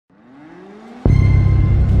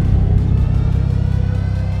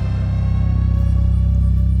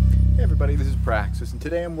everybody, this is Praxis, and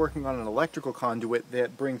today I'm working on an electrical conduit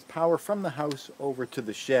that brings power from the house over to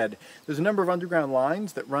the shed. There's a number of underground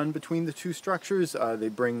lines that run between the two structures. They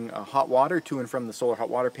bring hot water to and from the solar hot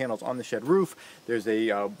water panels on the shed roof. There's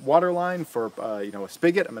a water line for a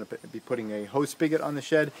spigot. I'm going to be putting a hose spigot on the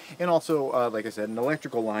shed, and also, like I said, an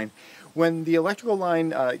electrical line. When the electrical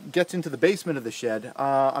line gets into the basement of the shed,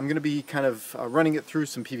 I'm going to be kind of running it through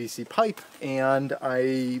some PVC pipe, and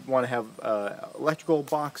I want to have electrical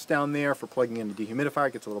box down there for plugging in the dehumidifier.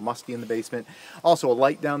 It gets a little musty in the basement. Also a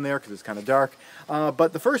light down there because it's kind of dark.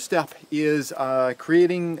 But the first step is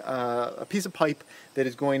creating a piece of pipe that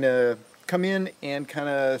is going to come in and kind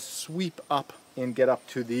of sweep up and get up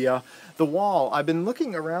to the wall. I've been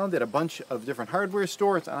looking around at a bunch of different hardware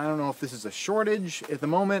stores, and I don't know if this is a shortage at the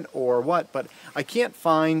moment or what, but I can't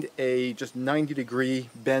find a just 90-degree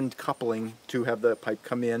bend coupling to have the pipe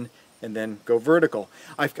come in and then go vertical.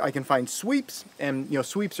 I can find sweeps, and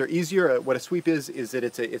sweeps are easier. What a sweep is that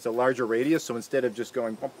it's a larger radius, so instead of just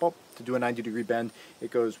going bump, bump, to do a 90-degree bend, it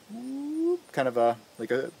goes whoop, kind of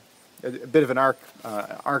like a bit of an arc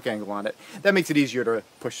angle on it. That makes it easier to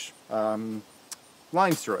push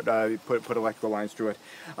lines through it, put electrical lines through it.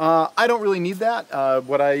 I don't really need that.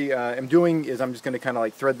 What I am doing is I'm just going to kind of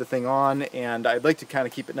like thread the thing on, and I'd like to kind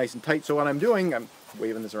of keep it nice and tight. So what I'm doing, I'm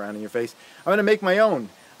waving this around in your face, I'm going to make my own.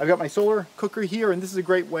 I've got my solar cooker here, and this is a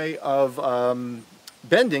great way of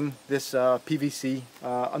bending this PVC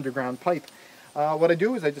underground pipe. What I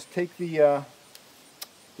do is I just take the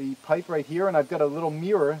pipe right here, and I've got a little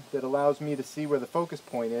mirror that allows me to see where the focus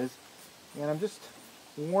point is, and I'm just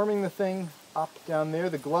warming the thing up down there.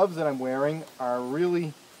 The gloves that I'm wearing are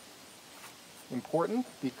really important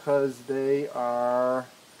because they are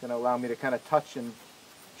going to allow me to kind of touch and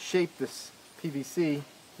shape this PVC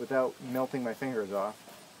without melting my fingers off.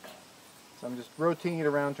 So I'm just rotating it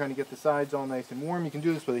around, trying to get the sides all nice and warm. You can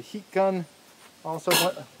do this with a heat gun. Also,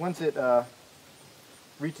 once it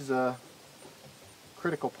reaches a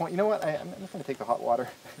critical point, you know what? I'm just going to take the hot water,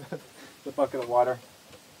 the bucket of water,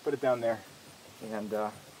 put it down there, and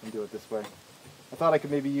do it this way. I thought I could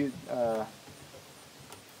maybe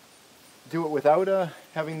do it without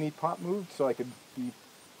having the pot moved, so I could be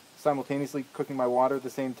simultaneously cooking my water at the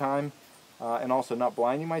same time and also not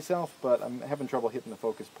blinding myself, but I'm having trouble hitting the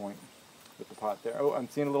focus point with the pot there. Oh, I'm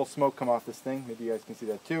seeing a little smoke come off this thing. Maybe you guys can see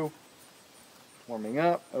that too. Warming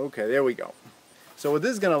up. Okay, there we go. So what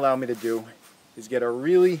this is going to allow me to do is get a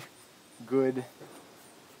really good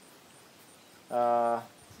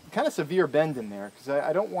kind of severe bend in there, because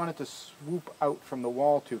I don't want it to swoop out from the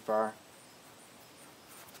wall too far.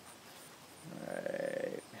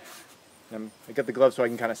 Alright. I got the glove so I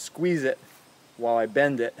can kind of squeeze it while I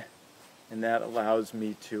bend it, and that allows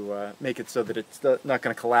me to make it so that it's not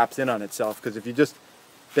going to collapse in on itself, because if you just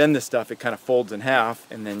bend this stuff, it kind of folds in half,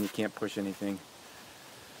 and then you can't push anything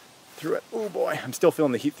through it. Oh boy, I'm still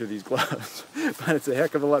feeling the heat through these gloves, but it's a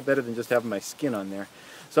heck of a lot better than just having my skin on there.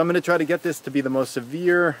 So I'm going to try to get this to be the most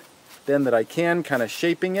severe bend that I can, kind of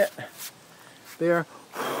shaping it there.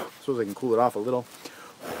 Suppose I can cool it off a little.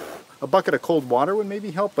 A bucket of cold water would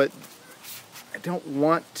maybe help, but I don't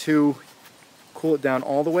want to cool it down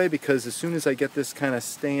all the way, because as soon as I get this kind of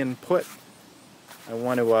staying put, I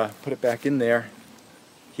want to put it back in there,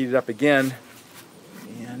 heat it up again,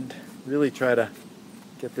 and really try to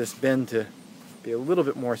get this bend to be a little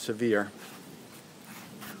bit more severe.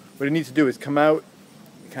 What it needs to do is come out,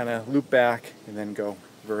 kind of loop back, and then go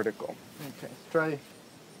vertical. Okay, let's try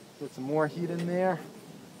get some more heat in there.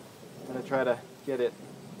 I'm going to try to get it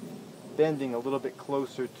bending a little bit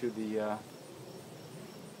closer to the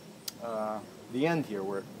end here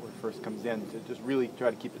where it first comes in, to just really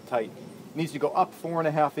try to keep it tight. It needs to go up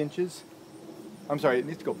 4.5 inches. I'm sorry, it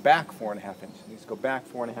needs to go back 4.5 inches. It needs to go back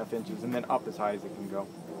 4.5 inches and then up as high as it can go.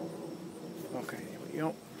 Okay, here we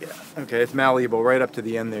go. Yeah. Okay, it's malleable right up to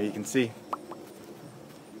the end there, you can see.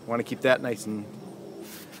 I want to keep that nice and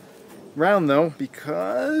round though,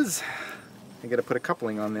 because I got to put a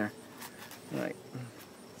coupling on there. All right.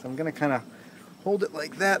 So I'm going to kind of hold it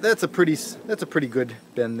like that. That's a pretty good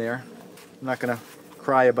bend there. I'm not going to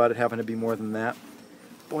cry about it having to be more than that.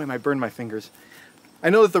 Boy, I burned my fingers. I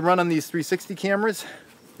know that the run on these 360 cameras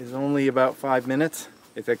is only about 5 minutes.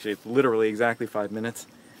 It's literally exactly 5 minutes.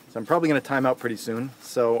 So I'm probably going to time out pretty soon.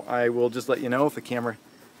 So I will just let you know if the camera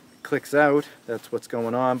clicks out, that's what's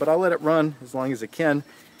going on. But I'll let it run as long as it can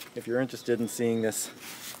if you're interested in seeing this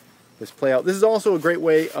play out. This is also a great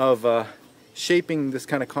way of shaping this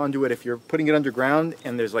kind of conduit if you're putting it underground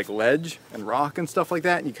and there's like ledge and rock and stuff like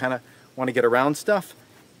that, and you kind of want to get around stuff.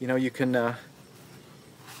 You can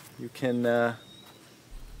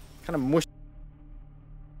kind of mush